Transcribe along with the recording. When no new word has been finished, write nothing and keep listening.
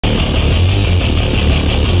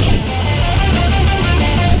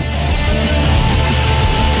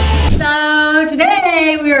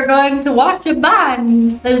we're going to watch a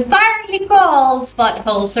band that's apparently called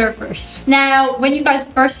Butthole Surfers. Now, when you guys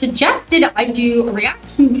first suggested I do a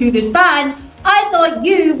reaction to this band, I thought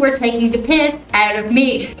you were taking the piss out of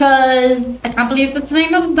me because I can't believe that's the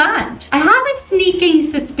name of a band. I have a sneaking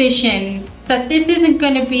suspicion that this isn't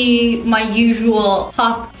going to be my usual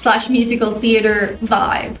pop/musical theater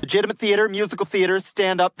vibe. Legitimate theater, musical theater,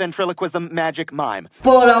 stand-up, ventriloquism, magic, mime.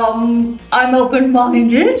 But I'm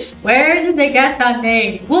open-minded. Where did they get that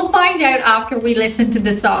name? We'll find out after we listen to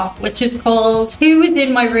the song, which is called Who Was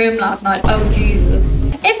In My Room Last Night? Oh Jesus.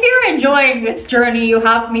 If you're enjoying this journey you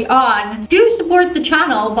have me on, do support the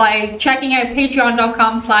channel by checking out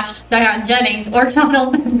patreon.com/Diane'S or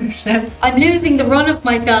channel membership. I'm losing the run of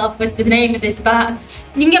myself with the name of this band.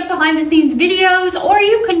 You can get behind the scenes videos, or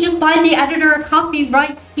you can just buy the editor a coffee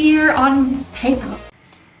right here on PayPal.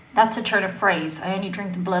 That's a turn of phrase. I only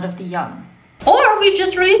drink the blood of the young. Or we've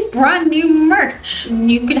just released brand new merch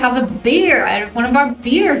and you can have a beer out of one of our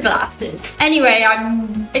beer glasses. Anyway,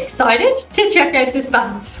 I'm excited to check out this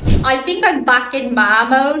band. I think I'm back in Ma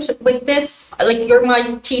mode with this. Like, you're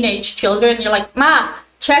my teenage children. You're like, Ma,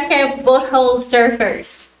 check out Butthole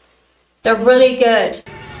Surfers. They're really good.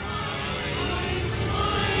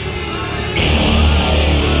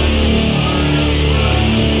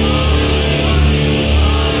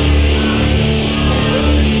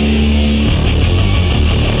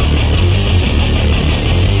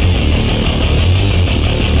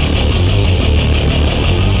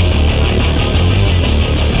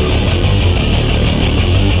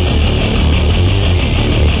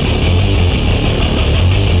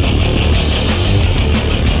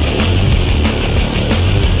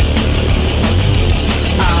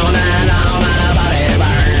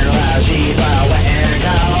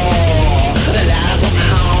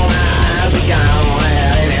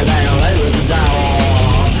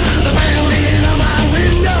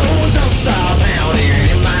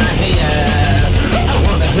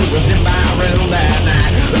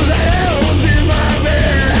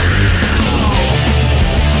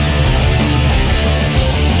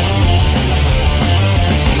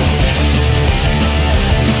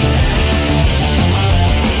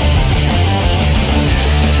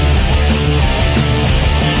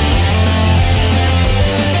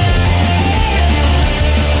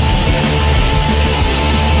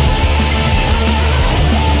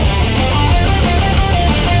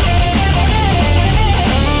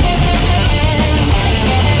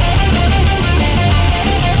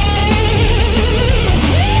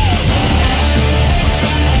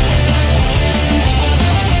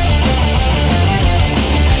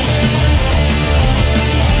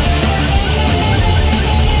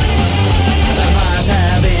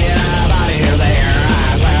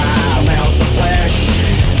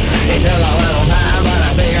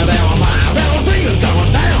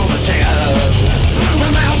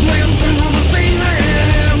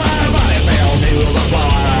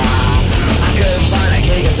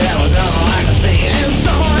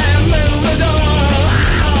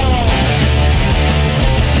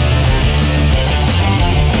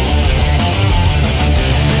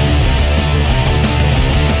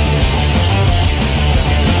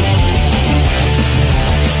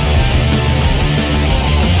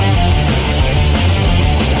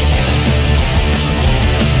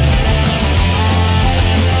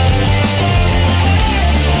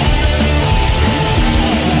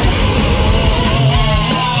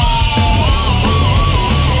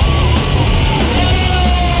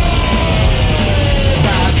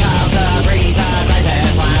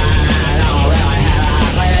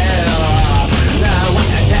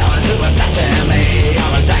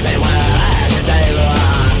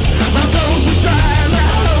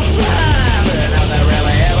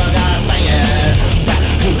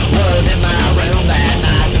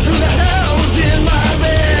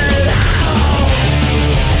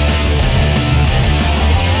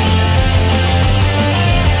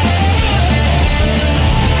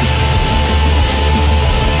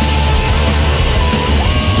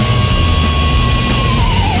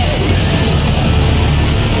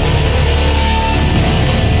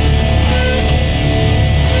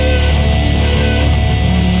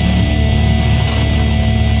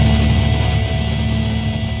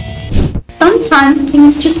 Sometimes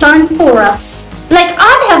things just aren't for us. Like,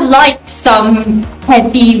 I have liked some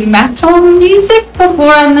heavy metal music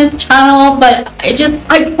before on this channel, but I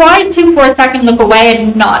tried to for a second look away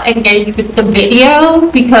and not engage with the video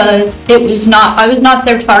because I was not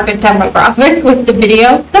their target demographic with the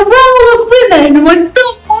video. The role of women was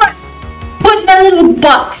somewhat put in a little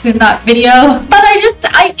box in that video. But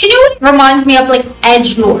do you know what it reminds me of? Like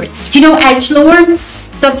edgelords. Do you know edgelords?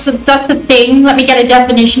 That's a thing. Let me get a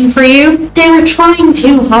definition for you. They're trying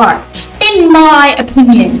too hard, in my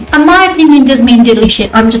opinion. And my opinion does mean diddly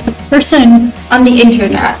shit. I'm just a person on the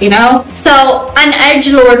internet, you know? So an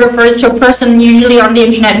edgelord refers to a person usually on the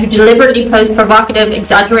internet who deliberately posts provocative,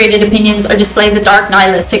 exaggerated opinions or displays a dark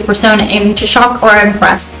nihilistic persona aiming to shock or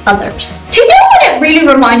impress others. Do you know what it really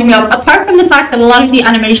reminded me of? Apart from the fact that a lot of the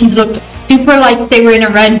animations looked super like they were in a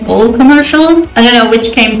Red Bull commercial. I don't know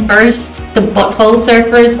which came first, the Butthole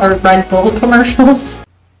Surfers or Red Bull commercials.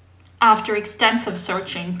 After extensive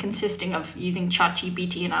searching consisting of using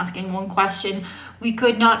ChatGPT and asking one question, we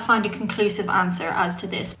could not find a conclusive answer as to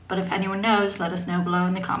this. But if anyone knows, let us know below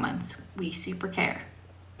in the comments. We super care.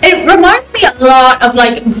 It reminds me a lot of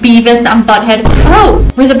like Beavis and Butthead. Oh,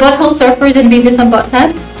 were the Butthole Surfers in Beavis and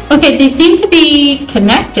Butthead? Okay, they seem to be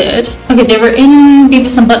connected. Okay, they were in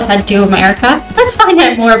Beavis and Butthead Do America. Let's find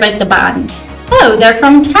out more about the band. Oh, they're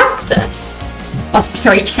from Texas. Wasn't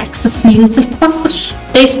very Texas music, was it?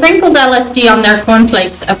 They sprinkled LSD on their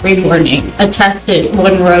cornflakes every morning, attested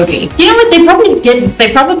one roadie. You know what, they probably didn't.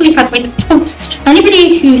 They probably had like toast.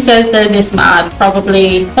 Anybody who says they're this mad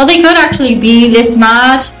probably, well, they could actually be this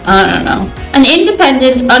mad. I don't know. An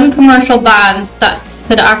independent, uncommercial band that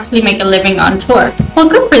could actually make a living on tour. Well,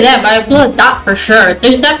 good for them. I applaud that for sure.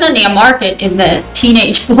 There's definitely a market in the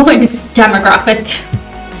teenage boys demographic.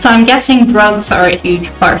 So I'm guessing drugs are a huge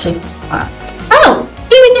part of this plan. Oh,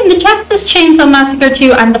 he was in the Texas Chainsaw Massacre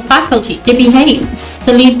 2 and The Faculty. Gibby Haynes,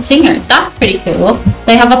 the lead singer. That's pretty cool.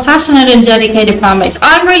 They have a passionate and dedicated fan base.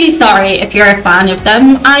 I'm really sorry if you're a fan of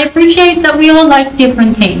them. I appreciate that we all like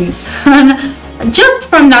different things. Just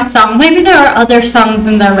from that song, maybe there are other songs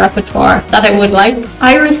in their repertoire that I would like.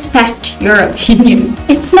 I respect your opinion.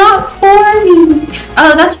 It's not for me.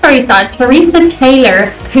 Oh, that's very sad. Teresa Taylor,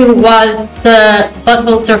 who was the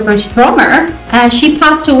Butthole Surfers drummer, she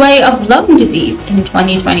passed away of lung disease in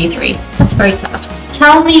 2023. That's very sad.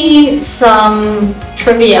 Tell me some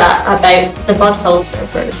trivia about the Butthole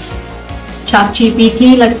Surfers.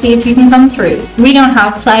 ChatGPT, let's see if you can come through. We don't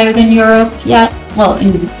have cloud in Europe yet. Well,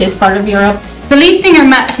 in this part of Europe. The lead singer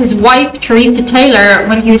met his wife, Teresa Taylor,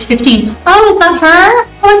 when he was 15. Oh, is that her?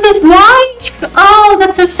 Oh, is his wife? Oh,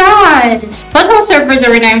 that's so sad. Butthole Surfers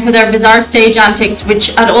are renowned for their bizarre stage antics,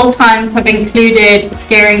 which at all times have included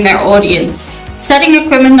scaring their audience, setting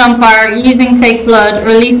equipment on fire, using fake blood,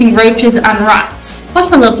 releasing roaches and rats.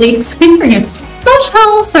 What a lovely experience.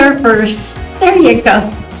 Butthole Surfers. There you go.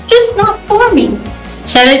 Just not for me.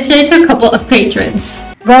 Shout out today to a couple of patrons.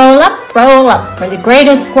 Roll up for the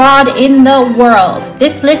greatest squad in the world.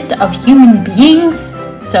 This list of human beings,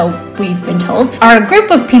 so we've been told, are a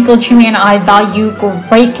group of people Chewie and I value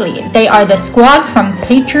greatly. They are the squad from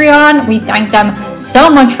Patreon. We thank them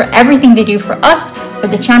so much for everything they do for us, for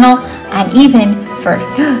the channel, and even for,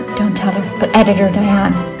 don't tell her, but editor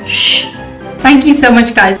Diane. Shh. Thank you so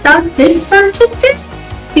much, guys. That's it for today.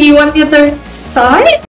 See you on the other side.